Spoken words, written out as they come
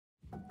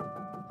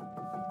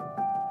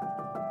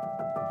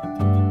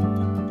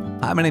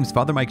Hi, my name is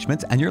Father Mike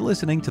Schmitz, and you're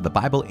listening to the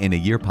Bible in a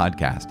Year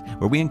podcast,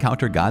 where we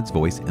encounter God's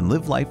voice and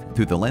live life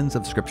through the lens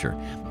of Scripture.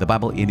 The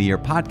Bible in a Year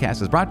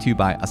podcast is brought to you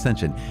by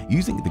Ascension.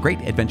 Using the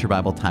Great Adventure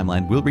Bible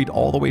timeline, we'll read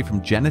all the way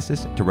from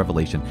Genesis to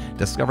Revelation,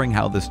 discovering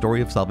how the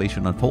story of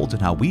salvation unfolds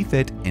and how we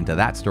fit into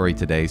that story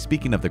today.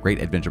 Speaking of the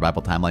Great Adventure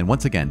Bible timeline,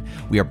 once again,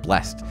 we are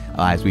blessed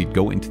as we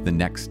go into the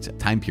next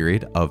time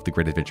period of the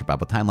Great Adventure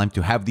Bible timeline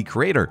to have the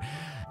creator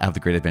of the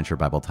Great Adventure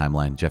Bible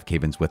timeline, Jeff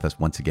Cavins, with us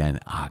once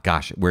again.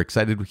 We're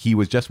excited. He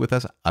was just with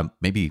us a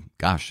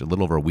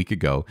little over a week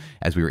ago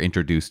as we were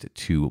introduced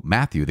to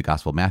Matthew, the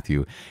Gospel of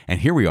Matthew. And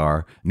here we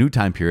are, new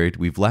time period.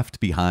 We've left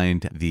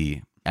behind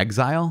the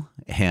exile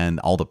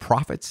and all the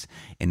prophets,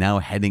 and now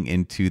heading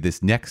into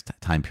this next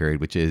time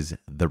period, which is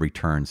the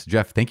returns.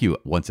 Jeff, thank you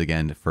once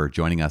again for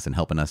joining us and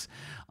helping us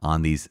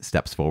on these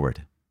steps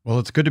forward. Well,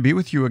 it's good to be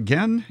with you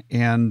again,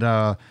 and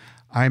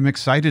I'm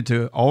excited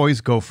to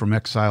always go from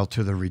exile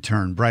to the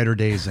return, brighter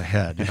days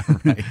ahead.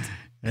 Right.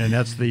 And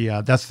that's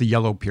the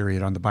yellow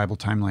period on the Bible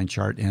timeline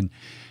chart. And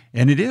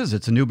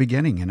it's a new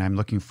beginning, and I'm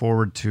looking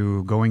forward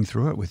to going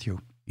through it with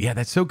you. Yeah,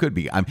 that's so good.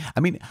 I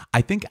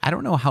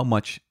don't know how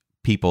much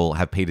people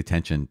have paid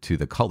attention to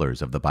the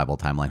colors of the Bible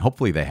timeline.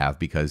 Hopefully they have,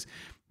 because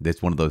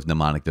it's one of those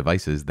mnemonic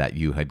devices that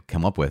you had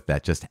come up with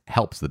that just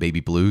helps the baby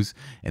blues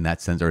in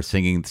that sense, or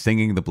singing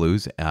the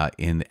blues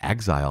in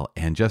exile.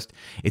 And just,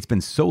 it's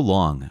been so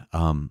long.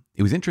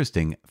 It was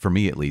interesting for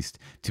me, at least,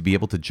 to be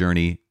able to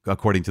journey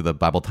according to the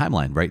Bible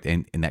timeline, right?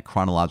 And in that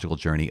chronological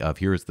journey of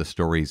here's the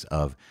stories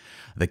of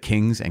the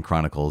Kings and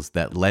Chronicles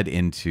that led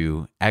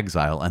into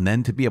exile, and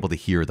then to be able to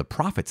hear the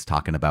prophets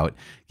talking about,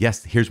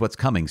 yes, here's what's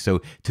coming.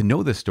 So to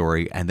know the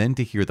story and then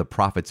to hear the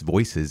prophets'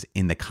 voices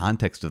in the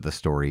context of the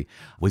story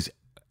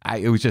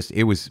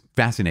it was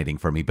fascinating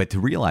for me. But to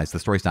realize the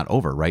story's not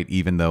over, right?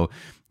 Even though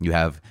you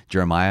have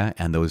Jeremiah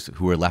and those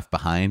who are left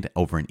behind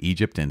over in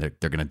Egypt, and they're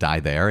going to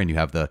die there, and you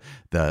have the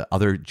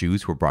other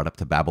Jews who were brought up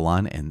to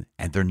Babylon, and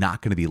they're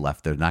not going to be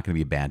left. They're not going to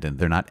be abandoned.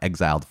 They're not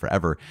exiled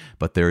forever.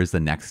 But there is the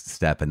next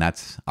step, and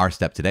that's our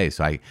step today.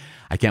 So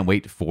I can't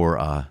wait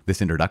for this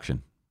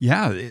introduction.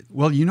 Yeah,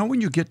 well,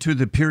 when you get to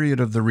the period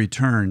of the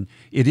return,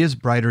 it is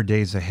brighter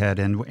days ahead,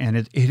 and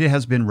it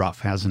has been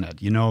rough, hasn't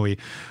it? We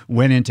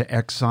went into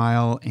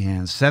exile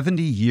and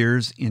 70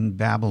 years in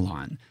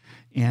Babylon.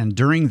 And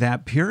during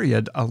that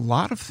period, a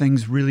lot of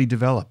things really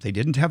developed. They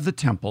didn't have the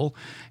temple,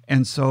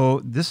 and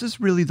so this is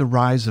really the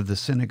rise of the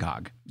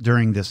synagogue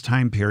during this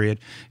time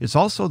period. It's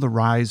also the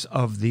rise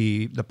of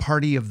the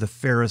party of the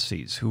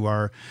Pharisees, who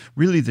are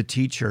really the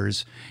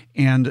teachers,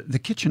 and the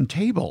kitchen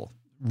table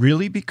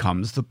really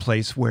becomes the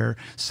place where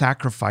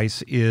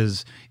sacrifice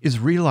is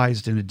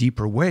realized in a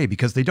deeper way,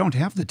 because they don't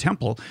have the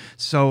temple.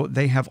 So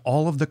they have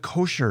all of the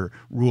kosher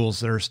rules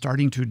that are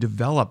starting to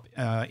develop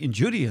in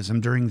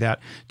Judaism during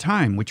that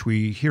time, which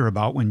we hear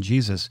about when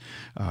Jesus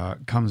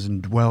comes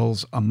and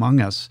dwells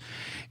among us.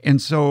 And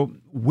so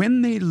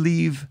when they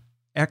leave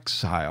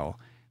exile,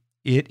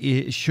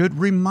 it should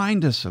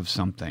remind us of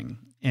something.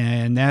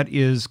 And that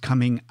is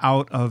coming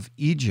out of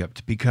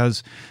Egypt,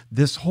 because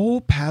this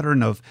whole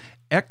pattern of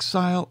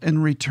exile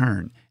and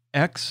return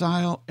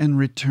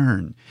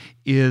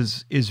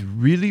is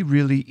really,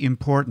 really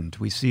important.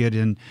 We see it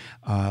in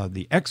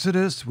the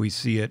Exodus. We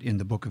see it in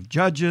the book of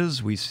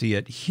Judges. We see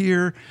it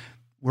here.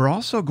 We're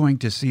also going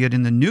to see it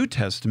in the New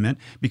Testament,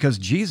 because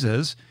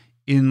Jesus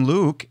in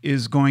Luke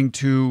is going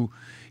to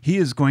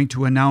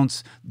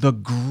announce the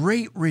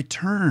great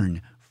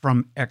return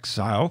from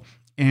exile.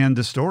 And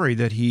the story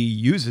that he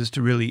uses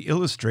to really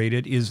illustrate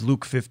it is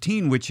Luke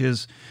 15, which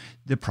is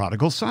the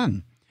prodigal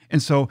son.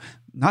 And so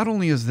not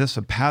only is this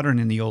a pattern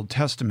in the Old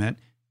Testament,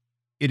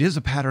 it is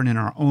a pattern in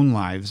our own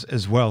lives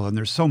as well. And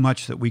there's so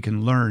much that we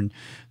can learn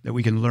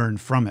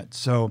from it.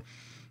 So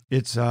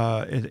it's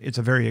a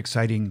very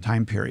exciting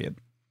time period.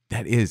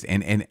 That is.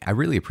 And I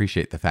really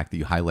appreciate the fact that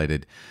you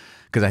highlighted,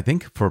 because I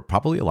think for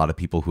probably a lot of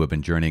people who have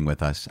been journeying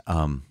with us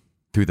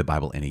through the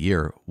Bible in a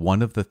year,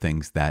 one of the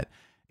things that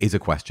is a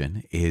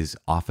question is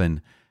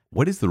often,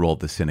 what is the role of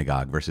the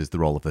synagogue versus the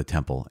role of the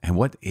temple?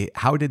 And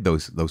how did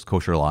those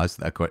kosher laws,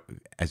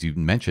 as you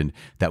mentioned,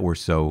 that were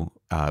so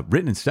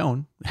written in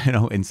stone,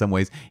 in some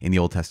ways in the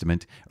Old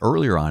Testament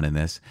earlier on in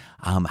this,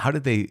 how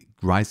did they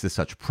rise to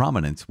such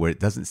prominence where it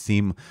doesn't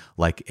seem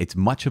like it's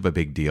much of a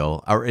big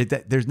deal, or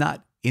there's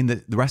not in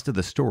the rest of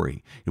the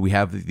story? We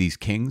have these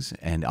kings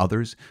and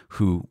others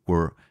who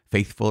were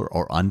faithful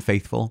or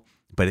unfaithful,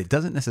 but it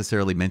doesn't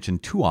necessarily mention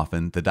too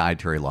often the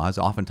dietary laws.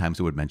 Oftentimes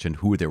it would mention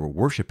who they were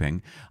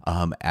worshiping,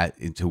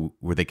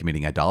 were they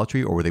committing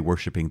idolatry, or were they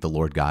worshiping the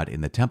Lord God in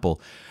the temple?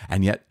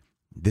 And yet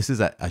this is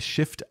a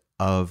shift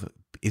of,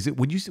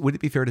 would it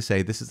be fair to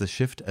say this is a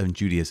shift in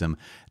Judaism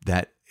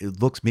that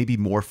it looks maybe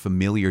more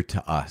familiar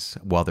to us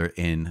while they're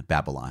in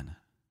Babylon?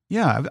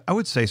 Yeah, I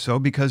would say so,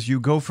 because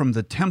you go from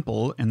the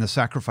temple and the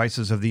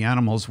sacrifices of the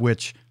animals,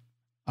 which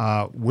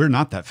we're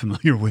not that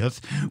familiar with.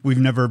 We've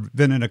never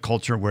been in a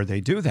culture where they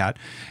do that.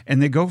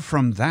 And they go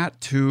from that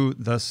to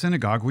the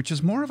synagogue, which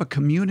is more of a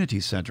community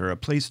center, a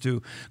place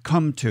to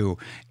come to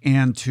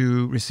and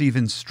to receive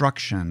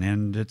instruction,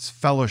 and it's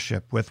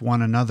fellowship with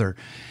one another.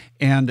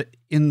 And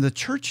in the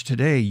church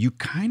today, you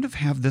kind of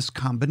have this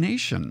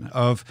combination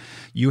of,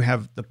 you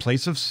have the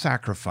place of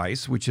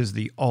sacrifice, which is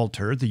the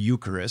altar, the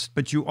Eucharist,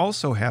 but you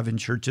also have in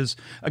churches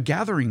a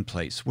gathering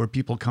place where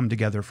people come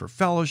together for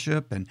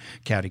fellowship and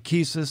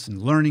catechesis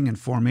and learning and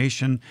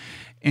formation,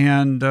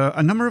 and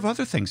a number of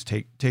other things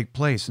take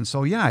place. And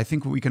so, yeah, I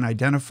think we can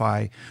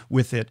identify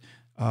with it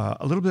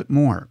a little bit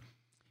more.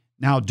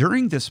 Now,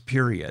 during this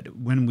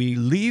period, when we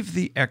leave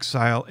the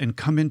exile and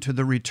come into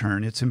the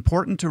return, it's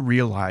important to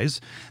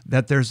realize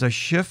that there's a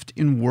shift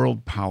in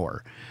world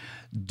power.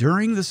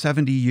 During the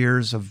 70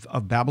 years of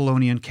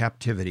Babylonian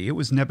captivity, it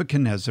was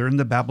Nebuchadnezzar and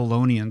the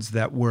Babylonians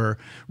that were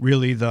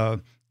really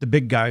the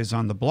big guys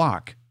on the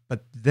block.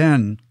 But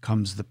then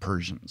comes the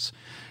Persians.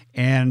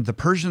 And the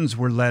Persians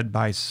were led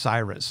by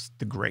Cyrus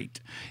the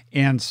Great.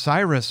 And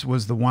Cyrus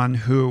was the one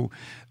who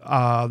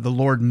the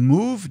Lord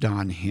moved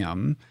on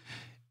him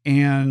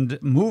and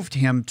moved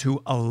him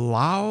to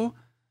allow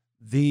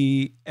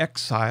the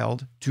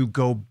exiled to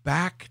go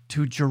back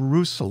to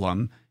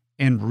Jerusalem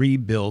and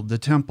rebuild the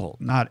temple.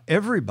 Not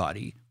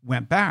everybody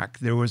went back.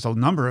 There was a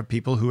number of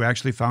people who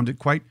actually found it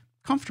quite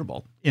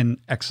comfortable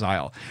in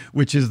exile,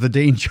 which is the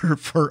danger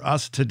for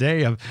us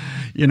today of,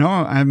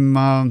 I'm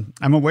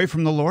away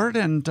from the Lord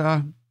and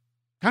kind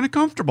of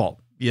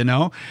comfortable.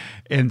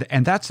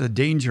 And that's a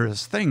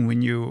dangerous thing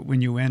when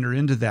you enter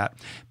into that.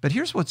 But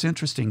here's what's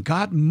interesting.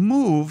 God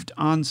moved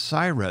on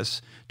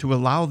Cyrus to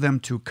allow them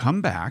to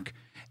come back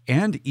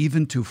and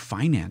even to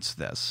finance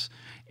this.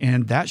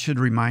 And that should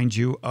remind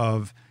you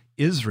of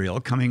Israel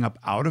coming up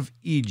out of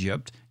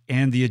Egypt,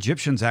 and the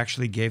Egyptians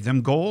actually gave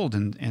them gold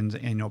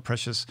and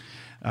precious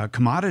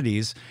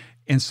commodities.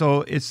 And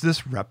so it's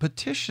this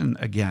repetition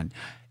again.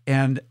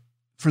 And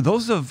for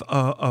those of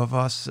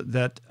us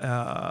that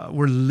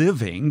were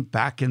living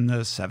back in the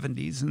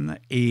 70s and the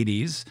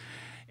 80s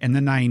and the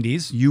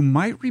 90s, you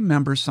might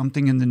remember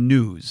something in the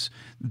news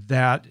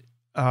that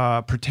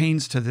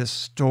pertains to this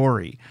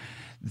story.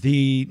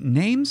 The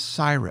name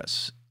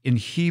Cyrus in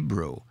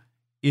Hebrew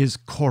is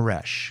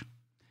Koresh.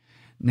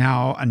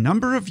 Now, a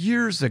number of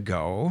years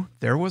ago,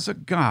 there was a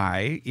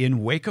guy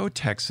in Waco,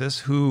 Texas,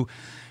 who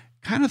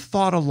kind of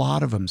thought a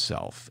lot of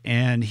himself.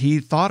 And he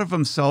thought of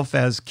himself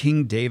as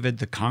King David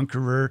the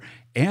Conqueror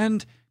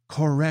and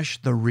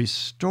Koresh the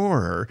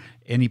Restorer.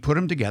 And he put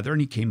them together and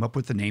he came up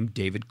with the name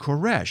David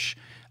Koresh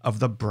of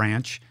the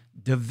branch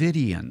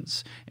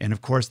Davidians. And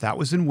of course, that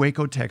was in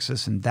Waco,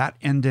 Texas, and that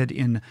ended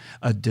in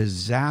a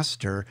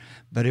disaster.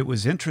 But it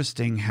was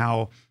interesting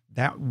how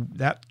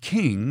that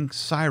king,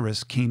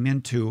 Cyrus, came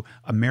into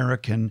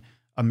American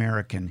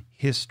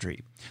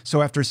history.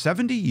 So after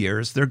 70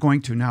 years, they're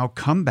going to now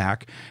come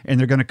back, and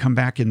they're going to come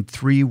back in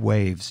 3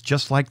 waves,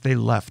 just like they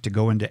left to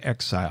go into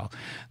exile.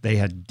 They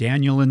had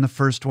Daniel in the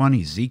first one,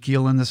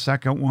 Ezekiel in the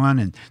second one,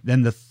 and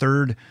then the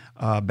third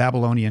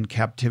Babylonian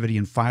captivity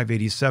in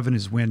 587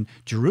 is when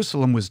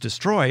Jerusalem was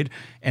destroyed.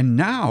 And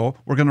now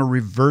we're going to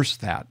reverse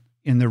that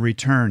in the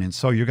return. And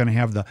so you're going to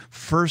have the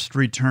first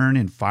return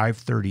in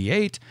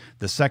 538,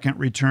 the second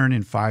return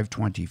in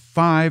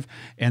 525,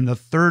 and the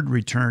third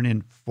return in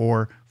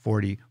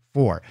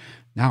 444.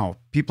 Now,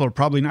 people are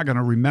probably not going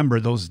to remember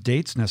those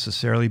dates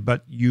necessarily,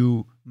 but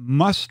you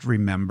must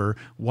remember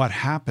what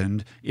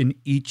happened in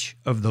each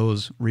of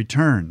those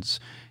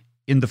returns.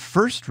 In the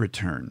first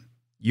return,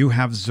 you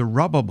have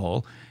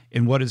Zerubbabel,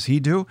 and what does he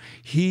do?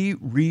 He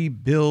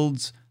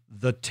rebuilds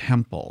the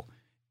temple.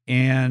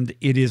 And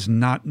it is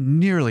not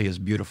nearly as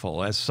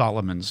beautiful as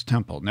Solomon's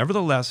temple.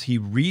 Nevertheless, he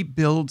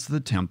rebuilds the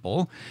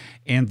temple,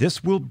 and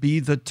this will be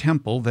the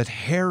temple that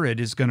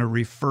Herod is going to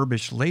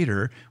refurbish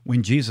later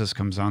when Jesus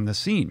comes on the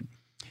scene.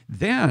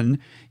 Then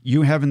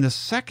you have in the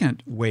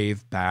second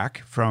wave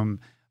back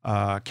from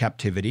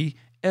captivity,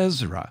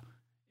 Ezra.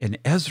 And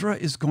Ezra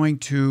is going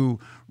to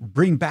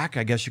bring back,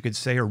 I guess you could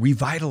say, or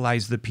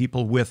revitalize the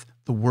people with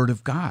the Word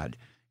of God.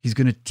 He's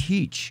going to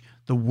teach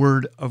the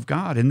Word of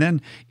God. And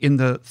then in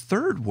the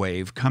third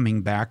wave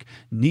coming back,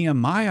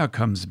 Nehemiah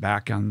comes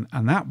back on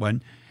that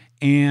one,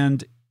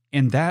 and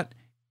that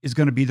is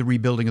going to be the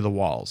rebuilding of the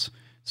walls.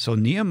 So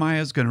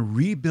Nehemiah is going to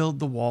rebuild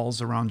the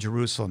walls around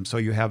Jerusalem. So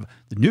you have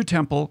the new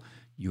temple,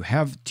 you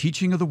have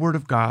teaching of the Word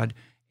of God,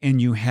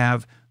 and you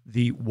have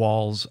the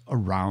walls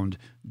around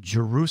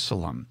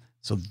Jerusalem.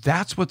 So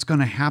that's what's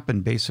going to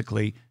happen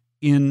basically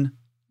in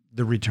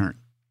the return.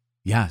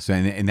 Yeah, so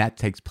and that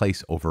takes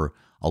place over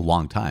a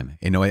long time.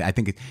 I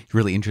think it's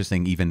really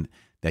interesting even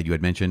that you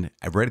had mentioned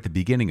right at the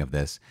beginning of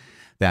this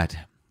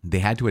that they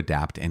had to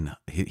adapt, and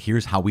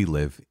here's how we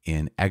live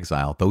in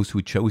exile. Those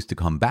who chose to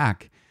come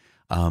back,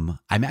 I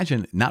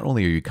imagine not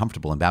only are you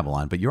comfortable in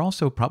Babylon, but you're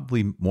also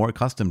probably more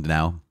accustomed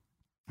now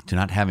to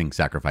not having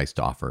sacrifice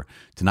to offer,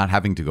 to not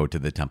having to go to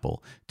the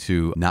temple,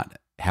 to not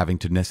having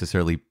to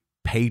necessarily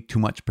pay too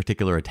much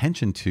particular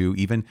attention to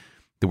even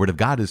the word of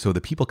God is. So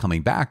the people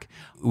coming back,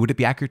 would it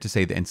be accurate to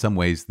say that in some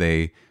ways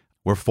they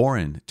were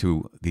foreign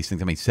to these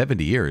things? I mean,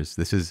 70 years,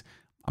 this is,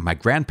 my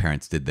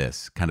grandparents did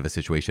this kind of a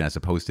situation, as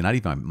opposed to not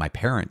even my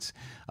parents,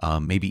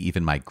 maybe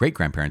even my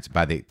great-grandparents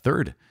by the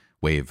third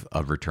wave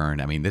of return.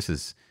 I mean, this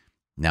has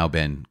now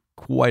been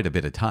quite a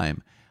bit of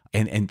time.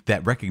 And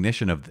that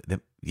recognition of,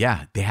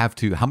 they have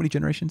to, how many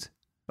generations?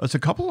 It's a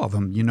couple of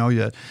them,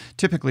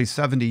 typically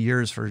 70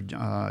 years for,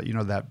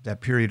 that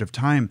period of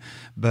time.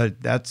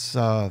 But that's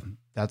grandpa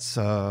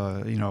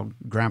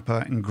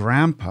and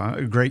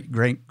grandpa, great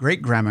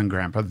grandma and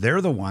grandpa.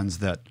 They're the ones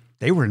that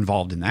they were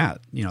involved in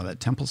that, that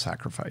temple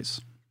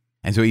sacrifice.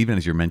 And so even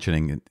as you're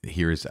mentioning,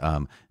 here's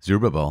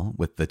Zerubbabel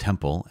with the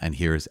temple, and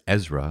here's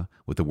Ezra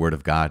with the word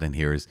of God, and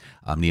here's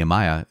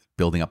Nehemiah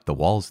building up the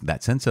walls.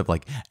 That sense of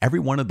like every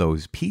one of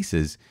those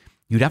pieces,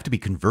 you'd have to be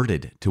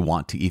converted to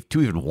want to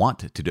even want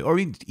to do, or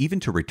even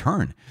to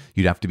return.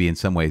 You'd have to be in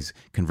some ways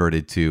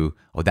converted to,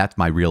 oh, that's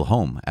my real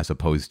home, as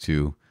opposed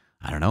to,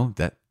 I don't know,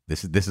 that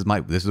this is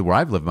where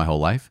I've lived my whole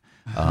life.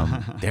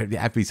 There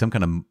have to be some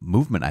kind of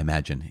movement, I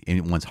imagine,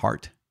 in one's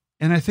heart.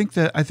 And I think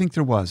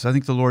there was. I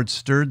think the Lord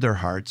stirred their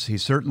hearts. He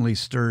certainly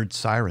stirred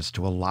Cyrus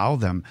to allow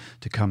them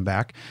to come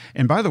back.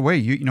 And by the way,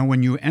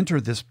 when you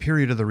enter this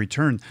period of the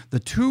return, the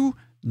two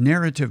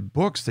narrative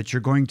books that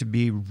you're going to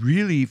be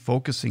really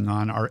focusing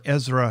on are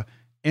Ezra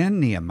and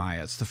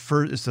Nehemiah. It's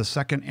the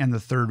second and the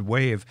third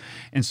wave.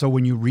 And so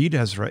when you read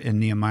Ezra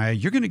and Nehemiah,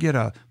 you're going to get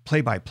a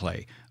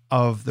play-by-play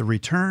of the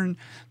return,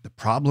 the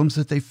problems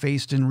that they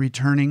faced in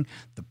returning,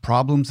 the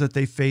problems that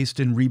they faced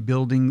in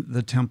rebuilding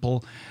the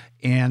temple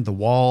and the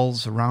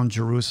walls around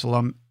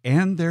Jerusalem.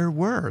 And there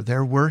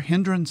were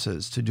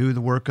hindrances to do the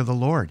work of the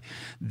Lord.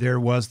 There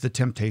was the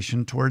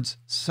temptation towards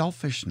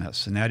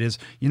selfishness. And that is,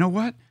 you know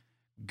what?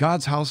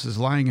 God's house is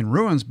lying in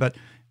ruins, but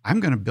I'm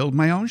going to build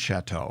my own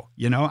chateau.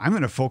 I'm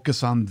going to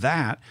focus on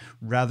that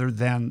rather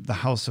than the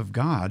house of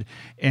God.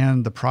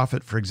 And the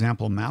prophet, for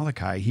example,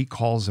 Malachi, he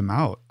calls him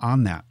out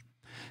on that.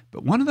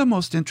 But one of the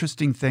most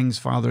interesting things,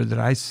 Father, that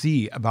I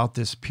see about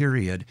this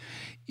period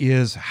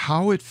is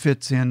how it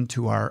fits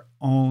into our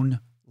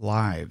own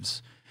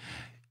lives.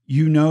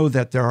 You know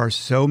that there are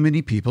so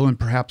many people, and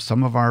perhaps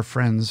some of our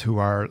friends who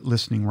are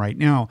listening right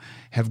now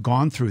have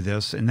gone through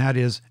this, and that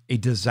is a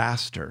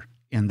disaster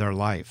in their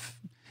life.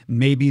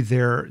 Maybe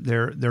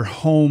their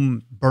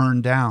home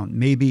burned down.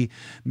 Maybe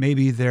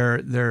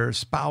their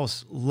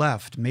spouse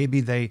left. Maybe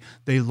they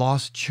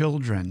lost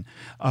children.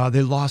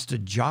 They lost a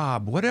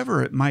job.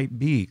 Whatever it might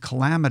be,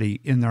 calamity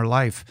in their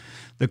life.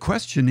 The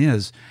question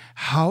is,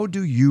 how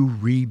do you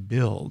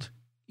rebuild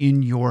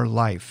in your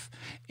life?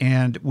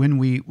 And when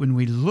we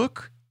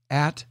look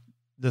at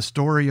the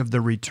story of the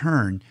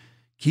return,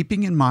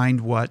 keeping in mind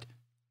what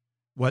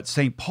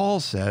St. Paul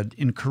said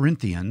in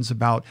Corinthians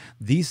about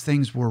these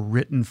things were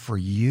written for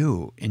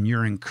you and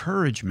your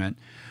encouragement,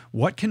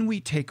 what can we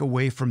take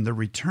away from the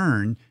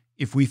return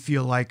if we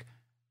feel like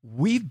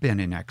we've been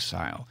in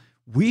exile,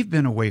 we've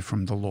been away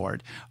from the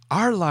Lord,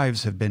 our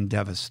lives have been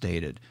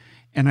devastated?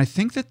 And I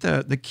think that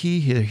the key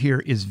here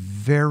is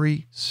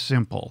very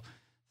simple.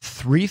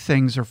 3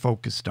 things are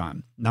focused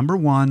on. Number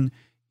 1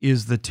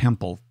 is the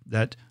temple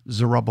that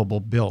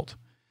Zerubbabel built.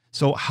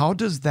 So how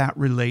does that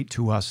relate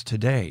to us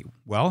today?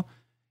 Well,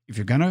 if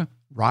you're going to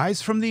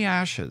rise from the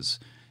ashes,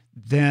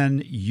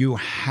 then you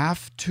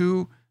have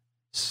to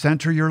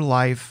center your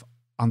life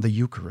on the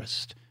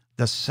Eucharist,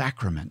 the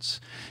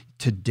sacraments.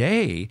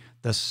 Today,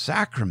 the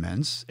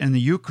sacraments and the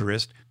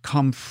Eucharist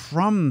come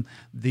from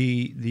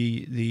the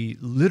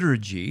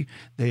liturgy.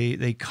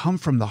 They come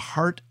from the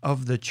heart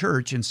of the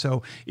church. And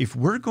so if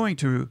we're going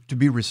to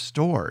be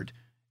restored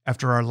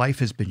after our life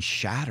has been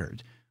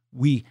shattered,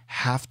 we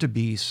have to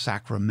be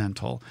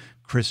sacramental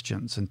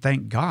Christians. And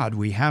thank God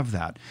we have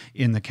that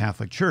in the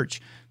Catholic Church.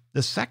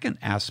 The second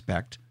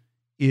aspect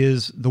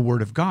is the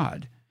Word of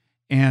God.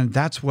 And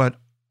that's what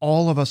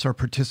all of us are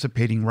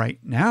participating right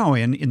now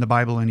in the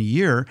Bible in a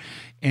year.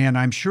 And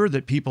I'm sure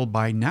that people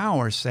by now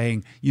are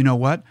saying, you know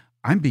what?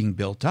 I'm being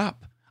built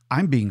up.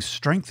 I'm being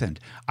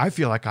strengthened. I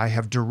feel like I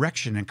have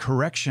direction and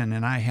correction,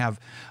 and I have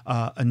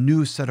a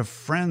new set of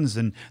friends,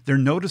 and they're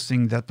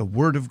noticing that the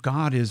Word of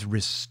God is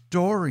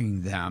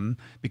restoring them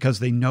because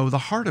they know the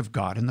heart of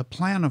God and the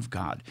plan of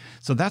God.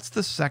 So that's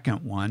the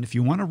second one. If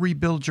you want to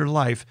rebuild your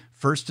life,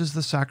 first is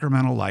the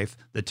sacramental life,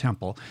 the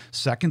temple.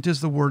 Second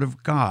is the Word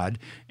of God,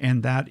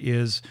 and that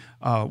is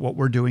what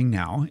we're doing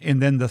now.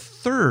 And then the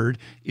third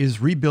is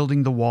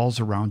rebuilding the walls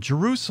around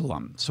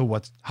Jerusalem.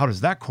 So how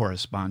does that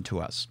correspond to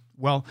us?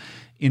 Well,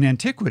 in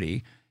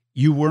antiquity,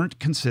 you weren't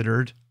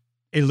considered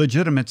a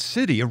legitimate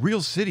city, a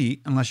real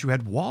city, unless you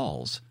had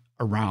walls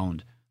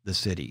around the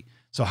city.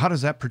 So how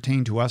does that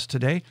pertain to us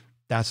today?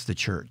 That's the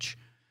church.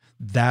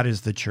 That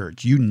is the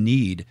church. You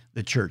need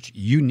the church.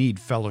 You need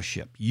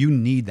fellowship. You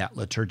need that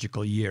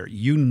liturgical year.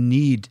 You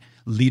need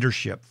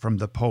leadership from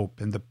the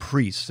Pope and the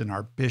priests and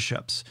our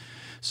bishops.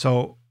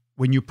 So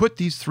when you put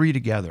these 3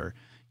 together,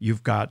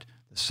 you've got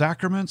the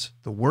sacraments,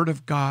 the Word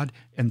of God,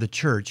 and the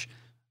church.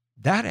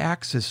 That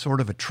acts as sort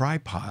of a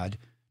tripod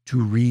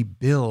to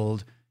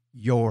rebuild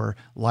your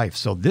life.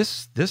 So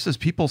this as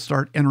people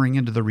start entering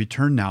into the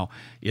return now,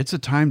 it's a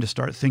time to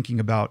start thinking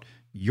about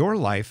your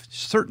life,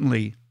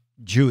 certainly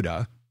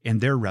Judah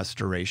and their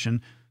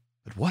restoration,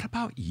 but what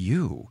about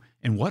you?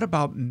 And what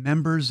about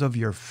members of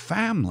your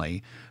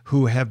family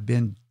who have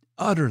been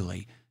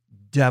utterly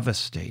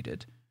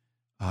devastated?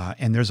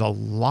 And there's a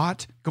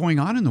lot going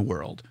on in the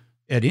world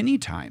at any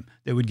time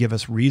that would give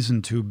us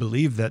reason to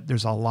believe that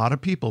there's a lot of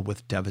people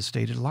with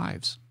devastated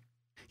lives.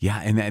 Yeah,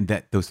 and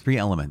that those three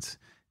elements,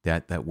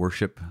 that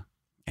worship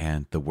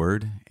and the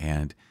word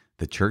and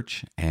the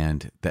church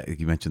and that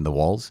you mentioned the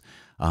walls,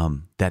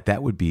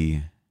 that would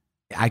be.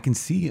 I can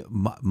see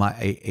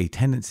a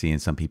tendency in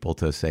some people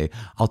to say,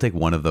 I'll take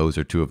one of those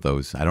or two of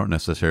those. I don't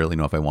necessarily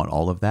know if I want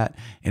all of that.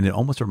 And it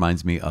almost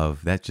reminds me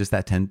of that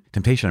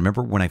temptation. I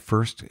remember when I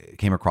first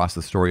came across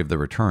the story of the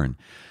return,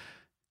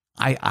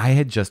 I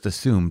had just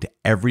assumed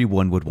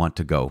everyone would want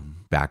to go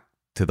back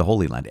to the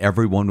Holy Land.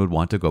 Everyone would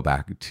want to go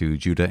back to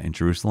Judah and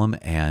Jerusalem,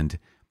 and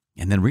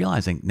then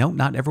realizing, no,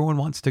 not everyone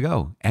wants to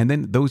go. And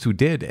then those who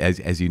did,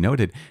 as you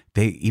noted,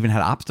 they even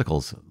had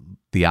obstacles.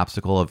 The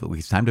obstacle of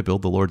it's time to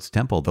build the Lord's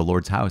temple, the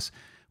Lord's house.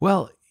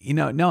 Well,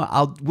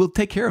 no, we'll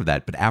take care of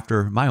that, but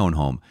after my own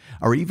home.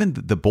 Or even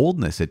the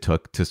boldness it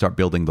took to start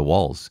building the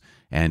walls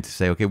and to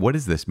say, okay, what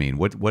does this mean?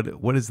 What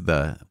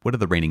are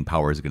the reigning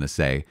powers going to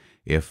say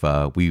if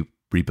we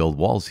rebuild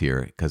walls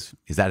here? Because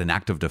is that an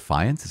act of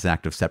defiance? Is it an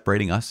act of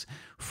separating us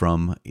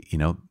from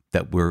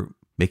that we're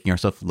making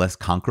ourselves less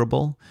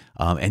conquerable?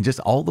 And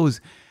just all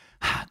those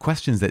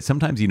questions that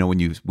sometimes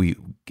when we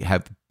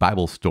have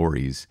Bible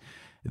stories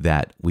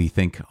that we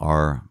think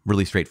are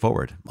really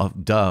straightforward.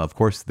 Of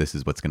course, this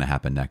is what's going to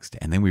happen next.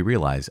 And then we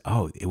realize,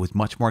 it was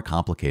much more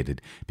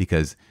complicated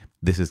because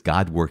this is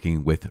God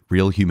working with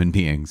real human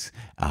beings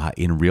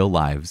in real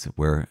lives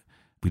where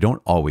we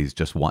don't always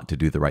just want to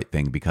do the right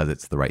thing because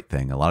it's the right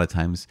thing. A lot of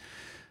times,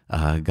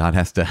 God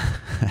has to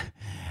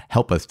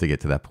help us to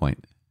get to that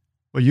point.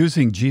 Well,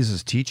 using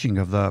Jesus' teaching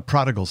of the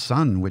prodigal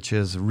son, which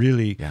is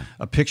really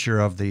a picture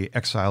of the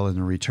exile and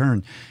the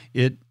return,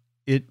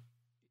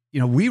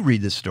 we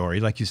read this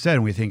story, like you said,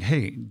 and we think,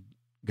 hey,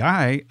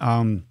 guy,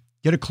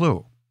 get a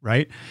clue,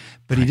 right?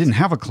 But he didn't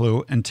have a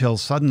clue until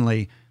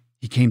suddenly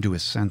he came to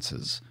his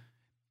senses.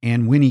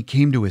 And when he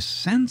came to his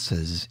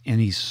senses and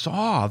he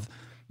saw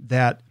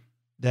that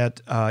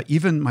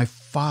even my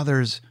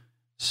father's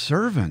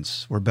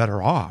servants were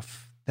better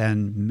off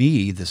than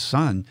me, the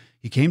son,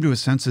 he came to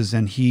his senses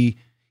and he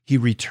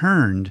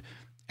returned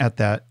at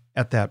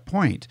that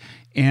point.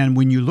 And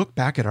when you look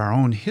back at our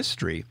own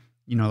history,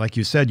 like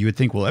you said, you would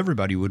think, well,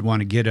 everybody would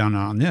want to get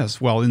on this.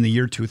 Well, in the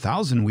year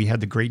 2000, we had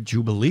the great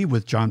Jubilee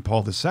with John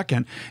Paul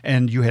II,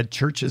 and you had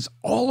churches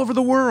all over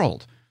the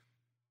world.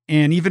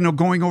 And even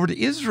going over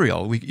to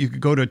Israel, you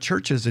could go to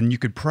churches and you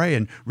could pray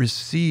and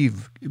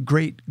receive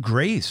great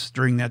grace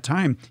during that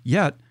time.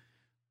 Yet,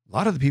 a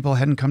lot of the people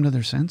hadn't come to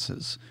their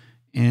senses,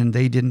 and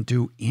they didn't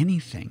do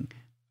anything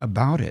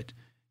about it.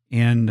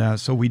 And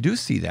so we do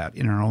see that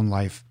in our own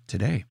life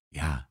today.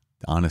 Yeah,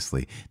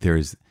 honestly,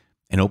 there's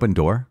an open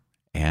door.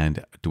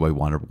 And do I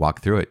want to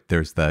walk through it?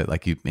 There's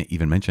like you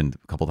even mentioned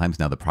a couple of times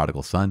now, the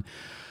prodigal son.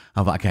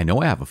 I'm like, I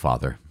know I have a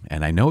father,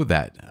 and I know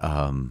that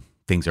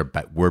things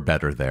were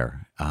better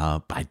there,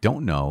 but I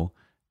don't know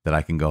that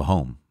I can go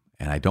home,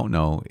 and I don't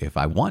know if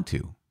I want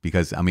to,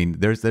 because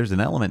there's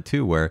an element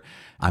too where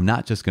I'm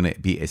not just going to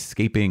be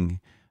escaping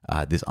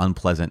this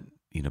unpleasant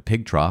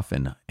pig trough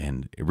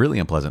and really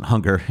unpleasant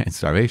hunger and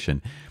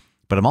starvation.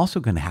 But I'm also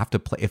going to have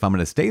to if I'm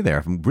going to stay there,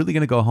 if I'm really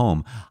going to go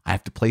home, I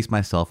have to place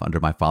myself under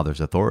my father's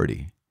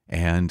authority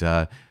and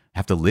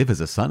have to live as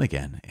a son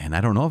again. And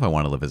I don't know if I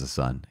want to live as a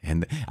son.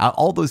 And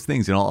all those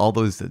things, all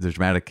those the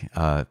dramatic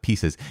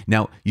pieces.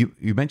 Now, you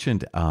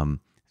mentioned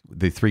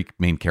the three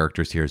main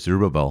characters here,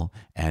 Zerubbabel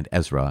and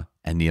Ezra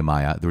and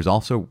Nehemiah. We're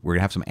going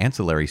to have some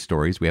ancillary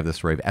stories. We have the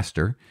story of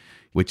Esther,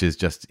 which is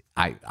just,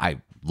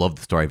 I love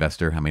the story of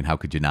Esther. How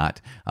could you not?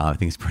 I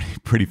think it's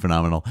pretty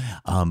phenomenal.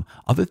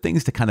 Other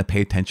things to kind of pay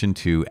attention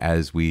to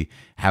as we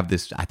have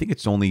this, I think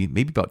it's only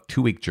maybe about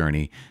 2-week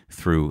journey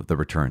through the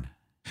return.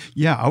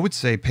 Yeah, I would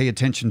say pay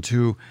attention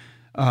to,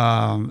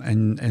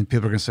 and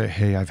people are going to say,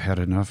 hey, I've had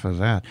enough of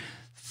that.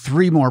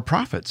 3 more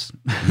prophets.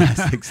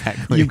 Yes,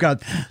 exactly. You've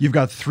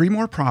got 3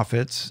 more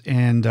prophets,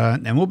 and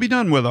we'll be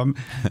done with them.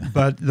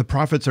 But the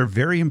prophets are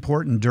very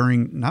important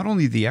during not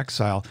only the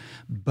exile,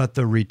 but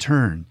the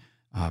return.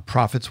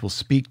 Prophets will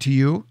speak to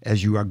you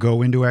as you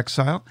go into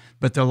exile,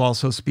 but they'll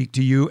also speak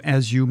to you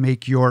as you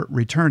make your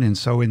return. And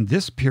so in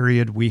this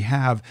period, we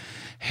have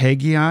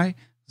Haggai,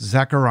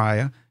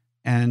 Zechariah,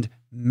 and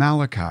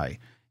Malachi.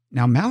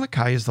 Now,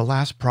 Malachi is the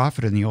last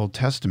prophet in the Old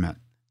Testament.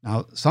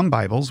 Now, some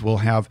Bibles will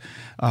have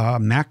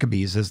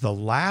Maccabees as the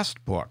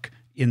last book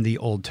in the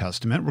Old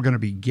Testament. We're going to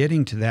be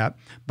getting to that.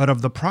 But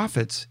of the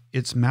prophets,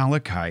 it's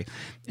Malachi.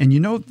 And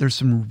there's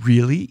some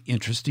really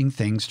interesting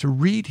things to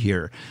read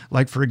here.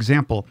 Like, for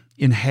example,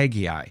 in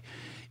Haggai.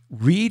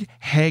 Read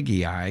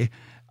Haggai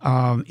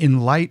in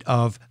light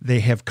of they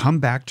have come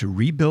back to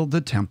rebuild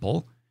the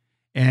temple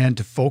and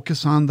to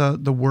focus on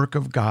the work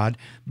of God,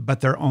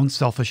 but their own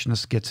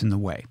selfishness gets in the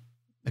way.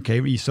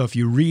 Okay, so if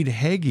you read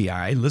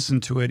Haggai,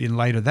 listen to it in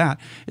light of that,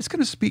 it's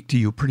going to speak to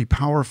you pretty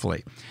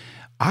powerfully.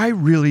 I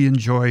really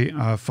enjoy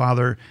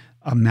Father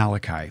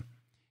Malachi.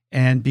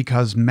 And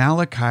because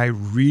Malachi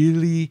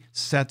really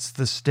sets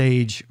the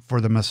stage for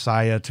the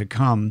Messiah to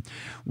come,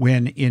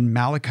 when in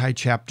Malachi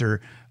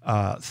chapter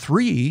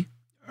 3,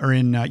 or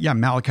in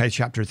Malachi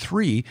chapter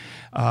 3,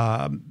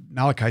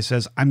 Malachi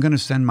says, I'm going to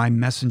send my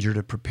messenger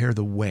to prepare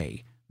the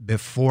way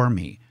before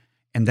me.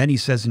 And then he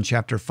says in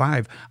chapter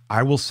 5,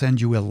 I will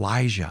send you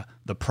Elijah,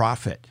 the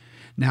prophet.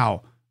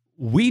 Now,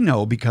 we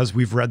know, because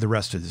we've read the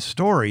rest of the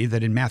story,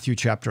 that in Matthew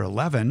chapter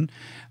 11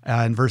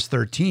 and verse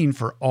 13,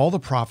 for all the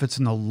prophets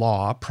in the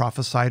law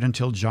prophesied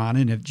until John.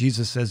 And if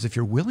Jesus says, if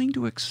you're willing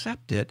to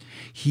accept it,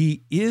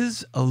 he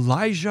is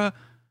Elijah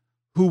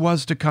who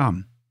was to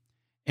come.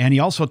 And he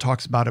also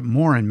talks about it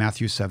more in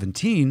Matthew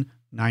 17,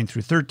 9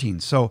 through 13.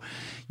 So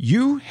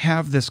you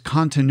have this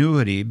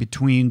continuity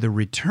between the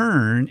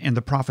return and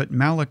the prophet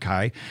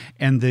Malachi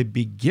and the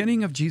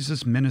beginning of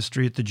Jesus'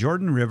 ministry at the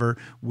Jordan River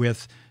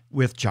with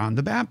John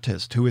the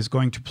Baptist, who is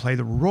going to play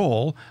the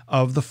role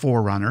of the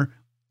forerunner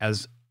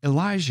as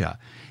Elijah.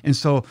 And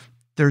so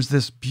there's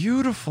this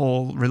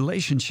beautiful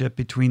relationship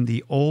between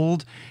the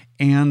old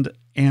and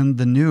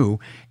the new.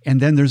 And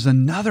then there's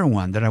another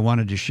one that I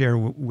wanted to share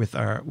with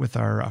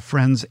our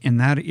friends, and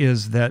that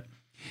is that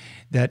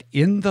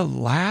in the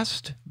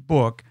last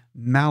book,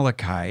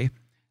 Malachi,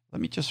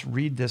 let me just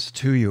read this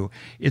to you.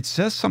 It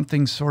says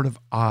something sort of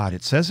odd.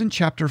 It says in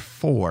chapter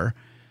 4,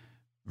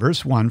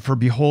 verse 1, for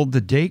behold, the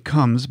day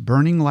comes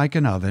burning like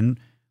an oven,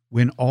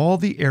 when all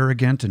the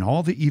arrogant and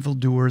all the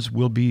evildoers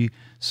will be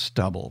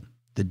stubble.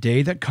 The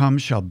day that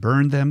comes shall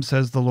burn them,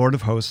 says the Lord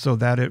of hosts, so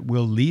that it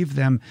will leave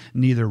them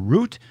neither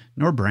root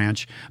nor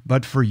branch.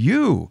 But for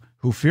you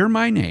who fear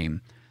my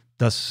name,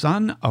 the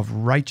Son of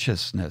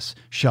Righteousness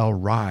shall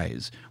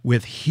rise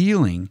with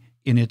healing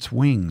in its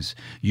wings.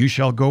 You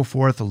shall go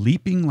forth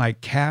leaping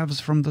like calves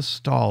from the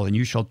stall, and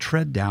you shall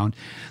tread down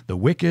the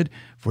wicked,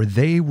 for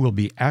they will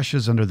be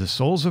ashes under the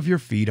soles of your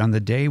feet on the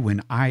day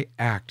when I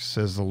act,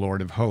 says the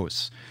Lord of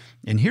hosts.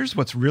 And here's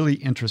what's really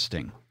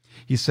interesting.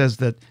 He says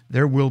that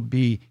there will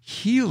be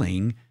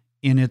healing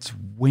in its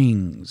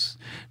wings.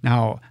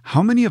 Now,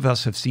 how many of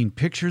us have seen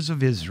pictures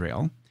of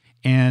Israel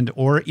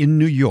or in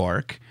New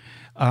York,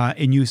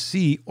 and you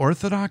see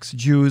Orthodox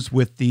Jews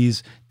with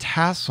these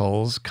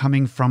tassels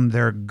coming from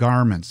their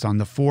garments, on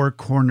the four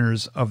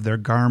corners of their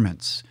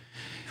garments?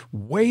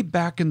 Way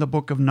back in the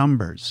book of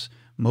Numbers,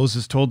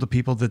 Moses told the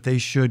people that they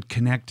should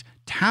connect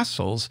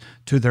tassels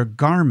to their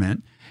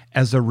garment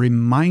as a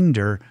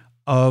reminder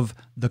of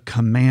the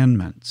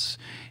commandments.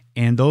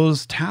 And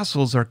those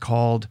tassels are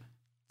called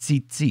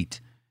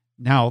tzitzit.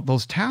 Now,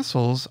 those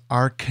tassels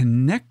are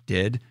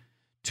connected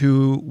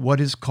to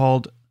what is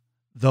called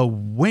the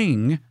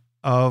wing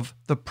of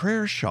the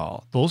prayer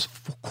shawl. Those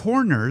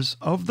corners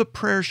of the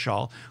prayer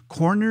shawl,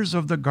 corners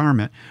of the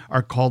garment,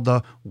 are called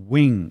the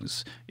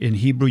wings. In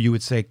Hebrew, you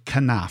would say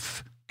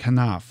kanaf,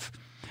 kanaf.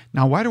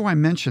 Now, why do I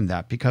mention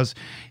that? Because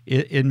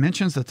it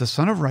mentions that the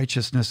Son of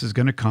Righteousness is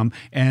going to come,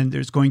 and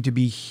there's going to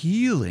be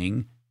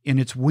healing in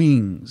its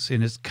wings,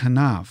 in its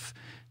kanaf.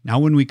 Now,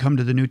 when we come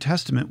to the New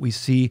Testament, we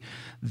see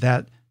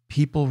that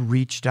people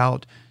reached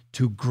out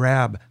to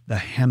grab the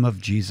hem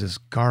of Jesus'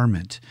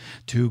 garment,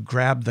 to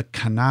grab the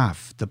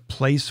kanaf, the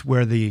place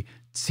where the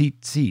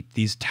tzitzit,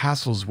 these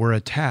tassels, were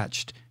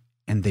attached,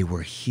 and they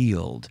were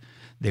healed.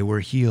 They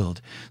were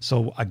healed.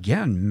 So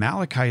again,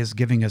 Malachi is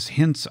giving us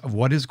hints of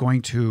what is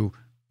going to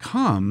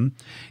come,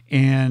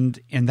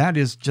 and that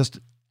is just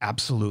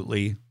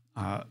absolutely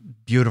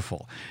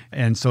beautiful.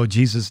 And so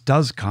Jesus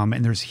does come,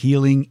 and there's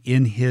healing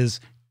in his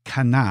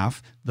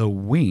kanaf, the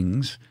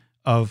wings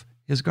of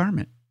his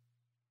garment.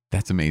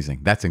 That's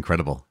amazing. That's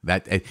incredible.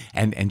 That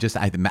and just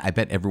I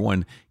bet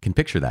everyone can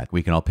picture that.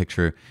 We can all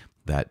picture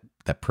that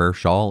prayer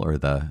shawl, or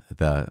the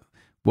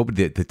what would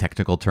the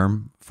technical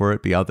term for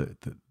it be?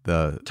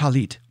 The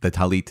talit. The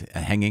talit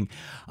hanging.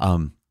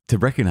 To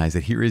recognize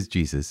that here is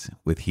Jesus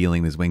with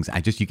healing his wings.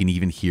 You can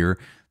even hear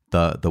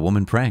the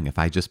woman praying, if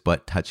I just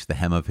but touch the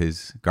hem of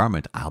his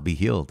garment, I'll be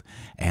healed.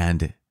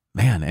 And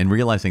man, and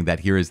realizing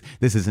that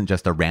this isn't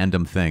just a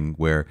random thing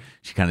where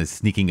she kind of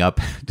sneaking up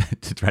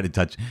to try to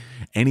touch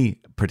any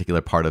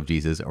particular part of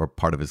Jesus or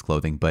part of his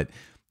clothing, but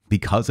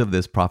because of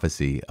this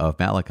prophecy of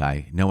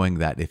Malachi, knowing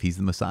that if he's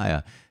the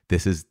Messiah,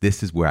 this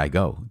is where I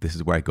go. This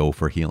is where I go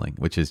for healing,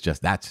 which is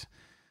just that's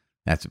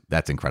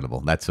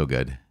incredible. That's so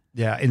good.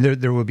 Yeah, and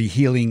there will be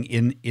healing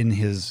in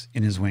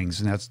his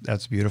wings, and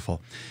that's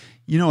beautiful.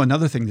 You know,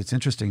 another thing that's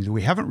interesting that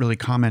we haven't really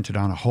commented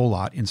on a whole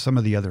lot in some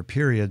of the other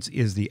periods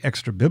is the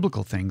extra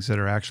biblical things that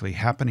are actually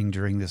happening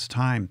during this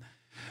time.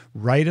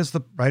 Right at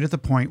the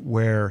point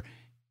where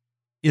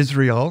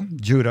Israel,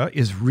 Judah,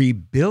 is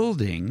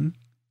rebuilding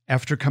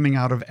after coming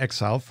out of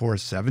exile for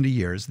 70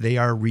 years. They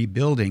are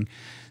rebuilding.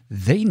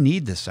 They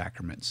need the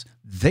sacraments.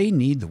 They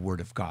need the Word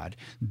of God.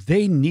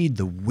 They need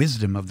the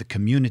wisdom of the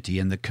community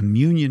and the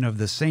communion of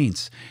the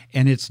saints.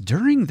 And it's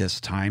during this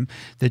time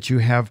that you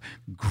have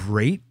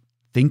great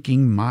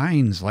thinking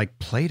minds like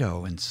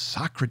Plato and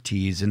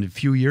Socrates, and a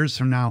few years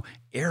from now,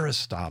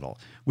 Aristotle,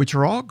 which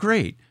are all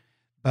great.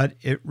 But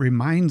it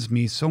reminds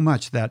me so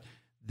much that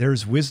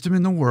there's wisdom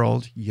in the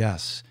world,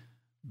 yes,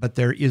 but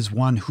there is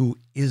one who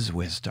is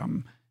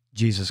wisdom,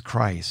 Jesus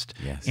Christ.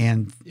 Yes.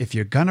 And if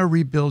you're going to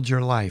rebuild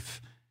your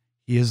life,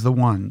 he is the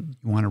one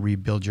you want to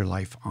rebuild your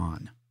life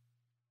on.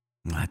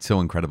 That's so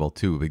incredible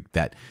too,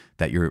 that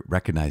you're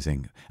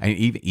recognizing. I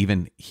mean,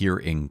 even here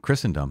in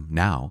Christendom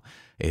now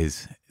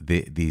is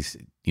these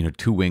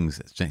two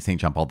wings. St.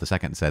 John Paul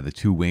II said the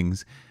two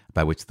wings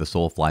by which the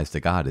soul flies to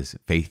God is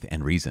faith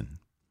and reason.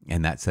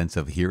 And that sense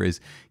of here is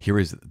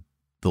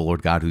the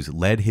Lord God who's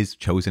led his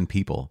chosen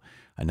people,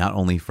 not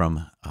only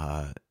from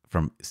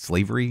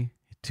slavery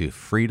to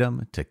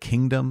freedom, to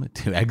kingdom,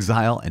 to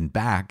exile and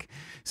back.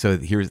 So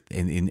here's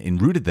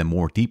and rooted them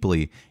more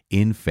deeply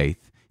in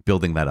faith,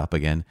 building that up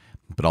again.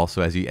 But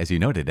also, as you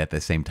noted, at the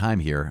same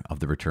time here of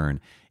the return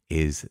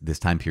is this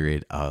time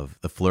period of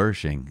the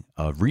flourishing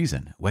of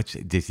reason, which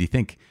does you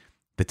think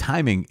the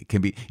timing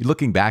can be,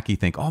 looking back, you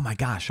think, oh my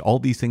gosh, all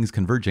these things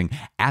converging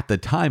at the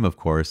time. Of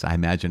course, I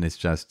imagine it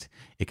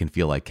can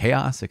feel like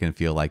chaos. It can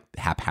feel like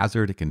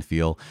haphazard. It can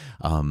feel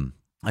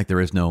like there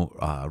is no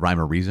rhyme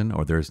or reason,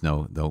 or there's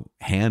no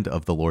hand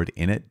of the Lord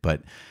in it.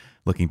 But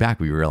looking back,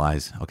 we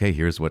realize, okay,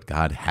 here's what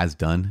God has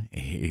done.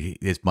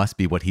 This must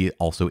be what he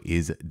also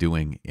is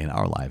doing in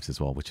our lives as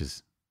well, which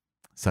is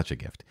such a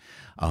gift.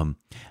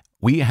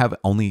 We have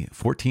only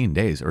 14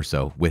 days or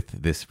so with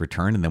this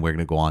return, and then we're going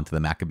to go on to the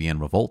Maccabean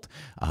Revolt,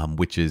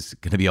 which is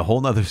going to be a whole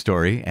nother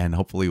story, and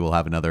hopefully we'll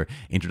have another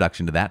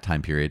introduction to that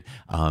time period.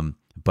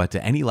 But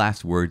any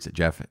last words,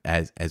 Jeff,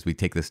 as we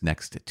take this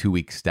next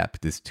 2-week step,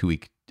 this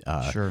 2-week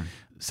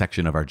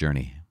section of our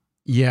journey?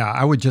 Yeah,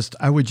 I would just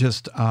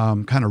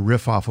kind of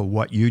riff off of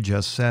what you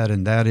just said,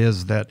 and that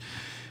is that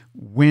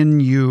when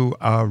you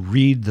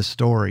read the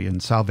story in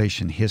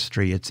salvation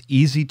history, it's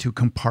easy to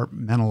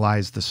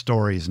compartmentalize the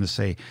stories and to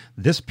say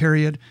this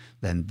period,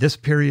 then this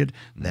period,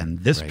 then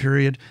this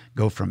period,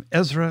 go from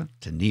Ezra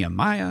to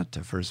Nehemiah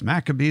to First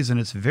Maccabees, and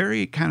it's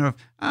very kind of,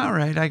 all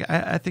right,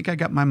 I think I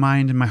got my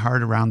mind and my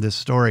heart around this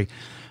story.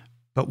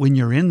 But when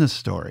you're in the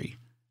story,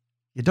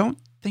 you don't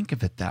think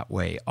of it that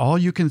way. All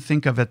you can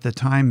think of at the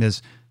time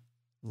is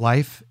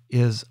life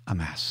is a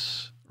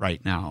mess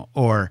right now,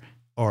 or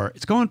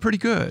it's going pretty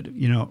good,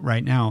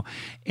 right now.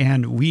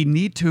 And we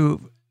need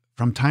to,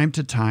 from time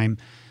to time,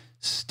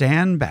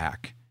 stand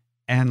back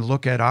and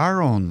look at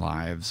our own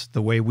lives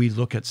the way we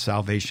look at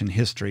salvation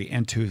history,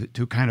 and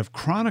to kind of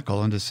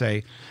chronicle and to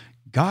say,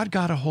 God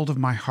got a hold of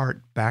my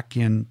heart back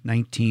in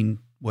 19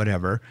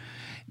 whatever.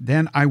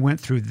 Then I went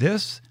through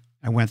this,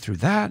 I went through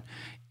that,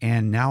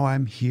 and now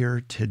I'm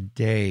here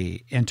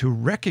today. And to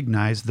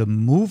recognize the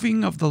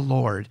moving of the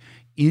Lord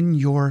in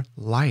your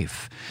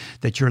life,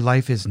 that your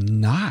life is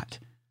not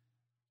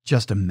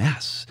just a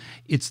mess.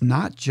 It's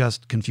not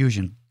just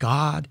confusion.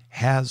 God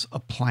has a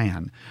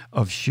plan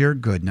of sheer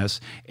goodness,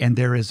 and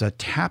there is a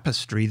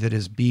tapestry that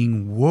is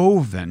being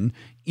woven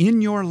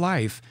in your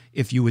life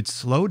if you would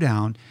slow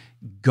down,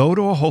 go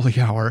to a holy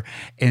hour,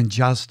 and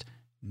just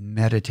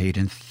meditate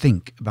and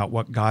think about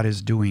what God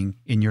is doing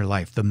in your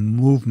life, the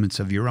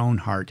movements of your own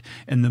heart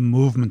and the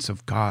movements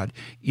of God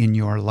in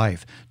your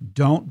life.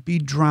 Don't be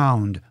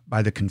drowned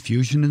by the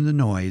confusion and the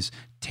noise.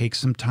 Take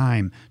some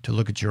time to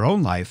look at your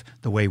own life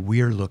the way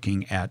we're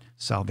looking at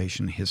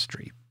salvation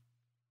history.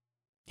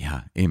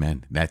 Yeah,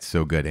 amen. That's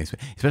so good.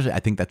 Especially, I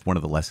think that's one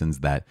of the lessons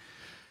that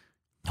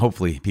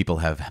hopefully people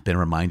have been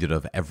reminded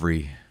of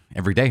every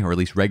day, or at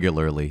least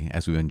regularly,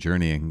 as we've been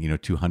journeying,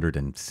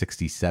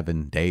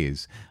 267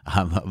 days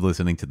of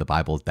listening to the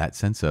Bible. That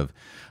sense of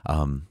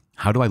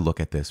how do I look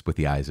at this with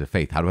the eyes of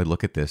faith? How do I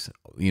look at this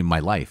in my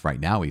life right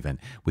now, even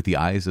with the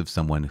eyes of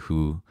someone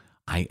who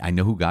I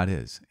know who God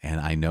is, and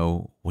I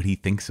know what he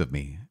thinks of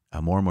me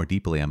more and more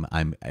deeply.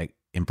 I'm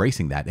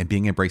embracing that and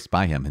being embraced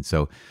by him. And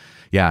so,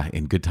 yeah,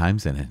 in good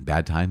times and in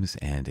bad times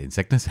and in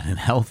sickness and in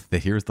health,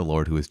 that here's the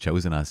Lord who has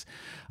chosen us.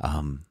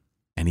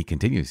 And he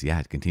continues,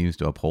 it continues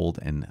to uphold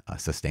and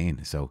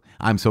sustain. So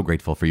I'm so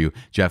grateful for you,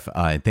 Jeff.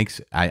 And thanks.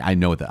 I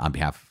know that on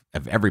behalf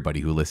of everybody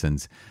who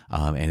listens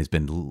and has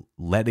been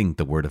letting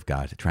the word of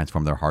God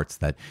transform their hearts,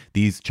 that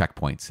these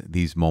checkpoints,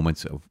 these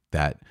moments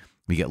that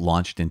we get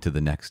launched into the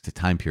next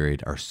time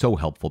period are so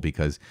helpful,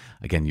 because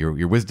again,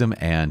 your wisdom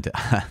and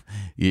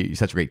you're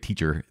such a great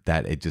teacher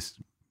that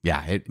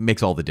it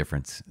makes all the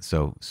difference.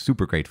 So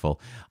super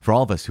grateful for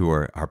all of us who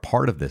are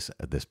part of this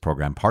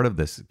program, part of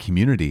this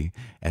community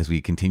as we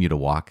continue to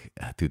walk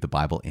through the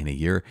Bible in a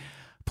year.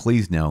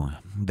 Please know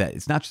that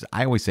it's not just,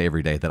 I always say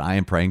every day that I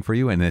am praying for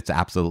you, and it's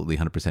absolutely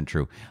 100%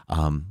 true.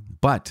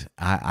 But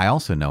I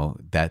also know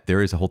that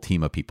there is a whole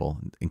team of people,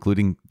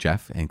 including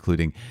Jeff,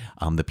 including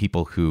the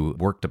people who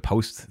work to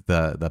post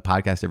the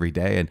podcast every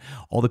day, and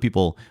all the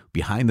people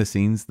behind the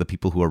scenes, the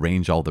people who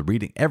arrange all the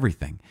reading,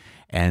 everything.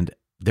 And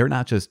they're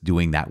not just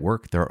doing that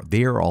work,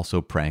 they are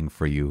also praying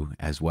for you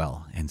as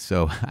well. And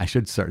so I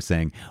should start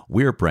saying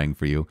we're praying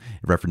for you,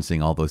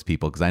 referencing all those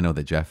people, because I know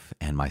that Jeff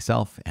and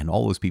myself and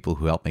all those people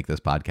who help make this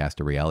podcast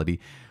a reality,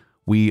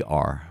 We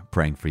are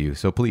praying for you.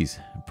 So please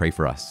pray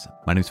for us.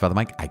 My name is Father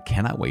Mike. I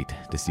cannot wait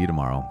to see you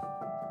tomorrow.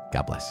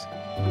 God bless.